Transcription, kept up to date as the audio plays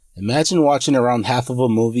Imagine watching around half of a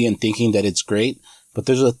movie and thinking that it's great, but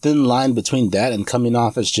there's a thin line between that and coming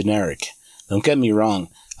off as generic. Don't get me wrong,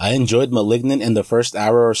 I enjoyed Malignant and the first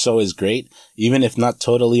hour or so is great, even if not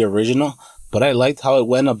totally original, but I liked how it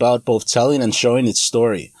went about both telling and showing its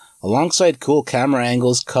story. Alongside cool camera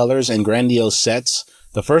angles, colors, and grandiose sets,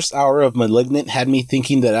 the first hour of Malignant had me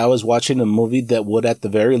thinking that I was watching a movie that would at the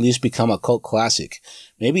very least become a cult classic.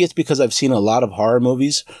 Maybe it's because I've seen a lot of horror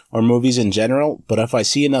movies, or movies in general, but if I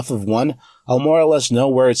see enough of one, I'll more or less know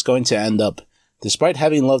where it's going to end up. Despite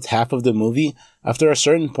having loved half of the movie, after a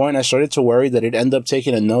certain point I started to worry that it'd end up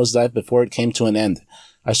taking a nosedive before it came to an end.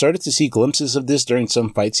 I started to see glimpses of this during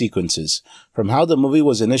some fight sequences. From how the movie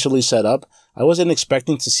was initially set up, I wasn't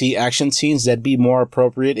expecting to see action scenes that'd be more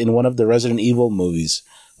appropriate in one of the Resident Evil movies.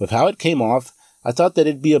 With how it came off, I thought that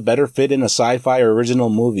it'd be a better fit in a sci-fi or original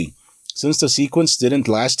movie. Since the sequence didn't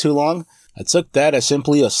last too long, I took that as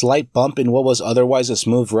simply a slight bump in what was otherwise a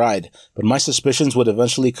smooth ride, but my suspicions would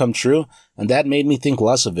eventually come true, and that made me think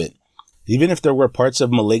less of it. Even if there were parts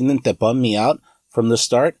of Malignant that bummed me out, from the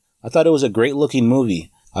start, I thought it was a great-looking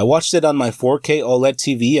movie. I watched it on my 4K OLED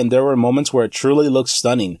TV and there were moments where it truly looked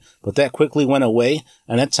stunning, but that quickly went away,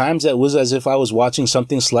 and at times it was as if I was watching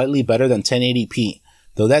something slightly better than 1080p.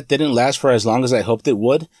 Though that didn't last for as long as I hoped it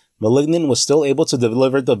would, Malignant was still able to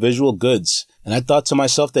deliver the visual goods, and I thought to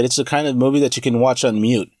myself that it's the kind of movie that you can watch on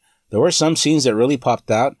mute. There were some scenes that really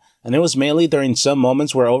popped out, and it was mainly during some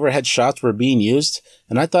moments where overhead shots were being used,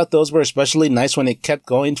 and I thought those were especially nice when it kept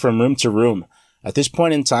going from room to room. At this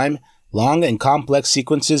point in time, long and complex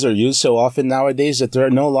sequences are used so often nowadays that they're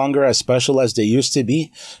no longer as special as they used to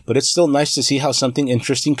be, but it's still nice to see how something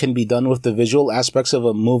interesting can be done with the visual aspects of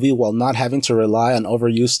a movie while not having to rely on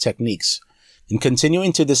overused techniques. In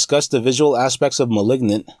continuing to discuss the visual aspects of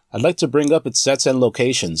Malignant, I'd like to bring up its sets and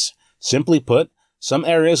locations. Simply put, some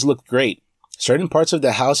areas looked great. Certain parts of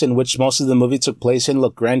the house in which most of the movie took place in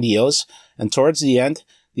looked grandiose, and towards the end,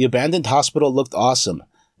 the abandoned hospital looked awesome.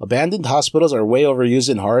 Abandoned hospitals are way overused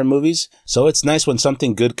in horror movies, so it's nice when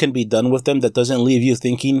something good can be done with them that doesn't leave you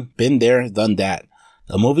thinking, been there, done that.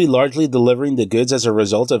 A movie largely delivering the goods as a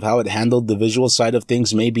result of how it handled the visual side of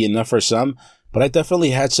things may be enough for some, but I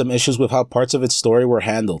definitely had some issues with how parts of its story were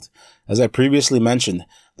handled. As I previously mentioned,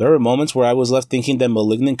 there were moments where I was left thinking that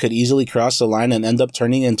Malignant could easily cross the line and end up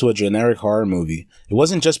turning into a generic horror movie. It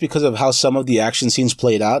wasn't just because of how some of the action scenes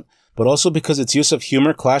played out, but also because its use of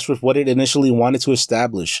humor clashed with what it initially wanted to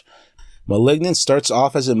establish. Malignant starts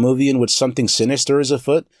off as a movie in which something sinister is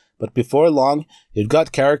afoot, but before long, you've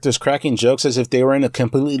got characters cracking jokes as if they were in a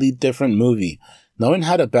completely different movie. Knowing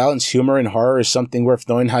how to balance humor and horror is something worth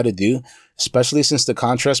knowing how to do, especially since the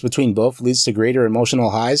contrast between both leads to greater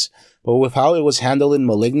emotional highs, but with how it was handled in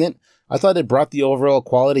Malignant, I thought it brought the overall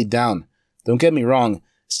quality down. Don't get me wrong,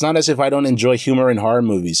 it's not as if I don't enjoy humor in horror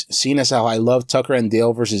movies, seeing as how I love Tucker and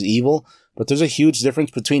Dale vs. Evil, but there's a huge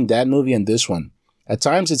difference between that movie and this one. At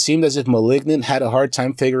times it seemed as if Malignant had a hard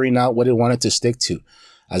time figuring out what it wanted to stick to.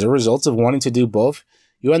 As a result of wanting to do both,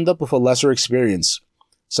 you end up with a lesser experience.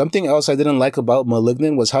 Something else I didn't like about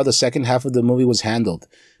Malignant was how the second half of the movie was handled.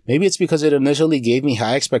 Maybe it's because it initially gave me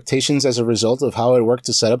high expectations as a result of how it worked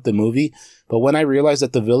to set up the movie, but when I realized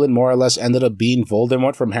that the villain more or less ended up being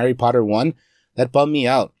Voldemort from Harry Potter 1, that bummed me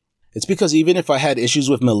out. It's because even if I had issues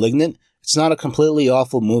with Malignant, it's not a completely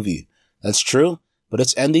awful movie. That's true, but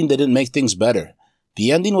its ending didn't make things better.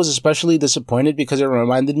 The ending was especially disappointed because it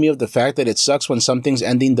reminded me of the fact that it sucks when something's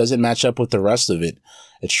ending doesn't match up with the rest of it.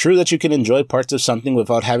 It's true that you can enjoy parts of something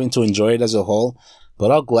without having to enjoy it as a whole, but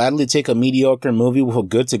I'll gladly take a mediocre movie with a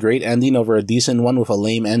good to great ending over a decent one with a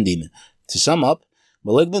lame ending. To sum up,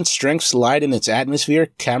 Malignant's strengths lied in its atmosphere,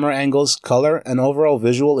 camera angles, color, and overall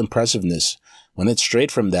visual impressiveness. When it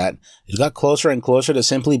strayed from that, it got closer and closer to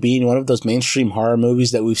simply being one of those mainstream horror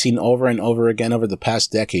movies that we've seen over and over again over the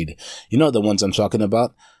past decade. You know the ones I'm talking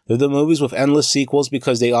about. They're the movies with endless sequels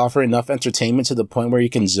because they offer enough entertainment to the point where you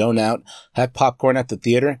can zone out, have popcorn at the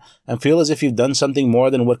theater, and feel as if you've done something more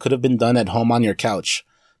than what could have been done at home on your couch.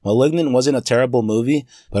 Malignant wasn't a terrible movie,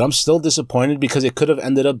 but I'm still disappointed because it could have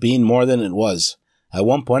ended up being more than it was. At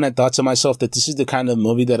one point I thought to myself that this is the kind of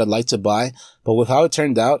movie that I'd like to buy, but with how it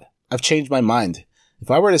turned out, I've changed my mind. If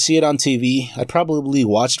I were to see it on TV, I'd probably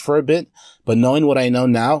watch it for a bit, but knowing what I know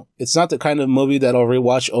now, it's not the kind of movie that I'll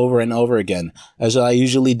rewatch over and over again, as I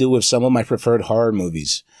usually do with some of my preferred horror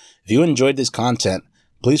movies. If you enjoyed this content,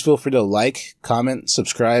 please feel free to like, comment,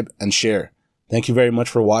 subscribe, and share. Thank you very much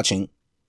for watching.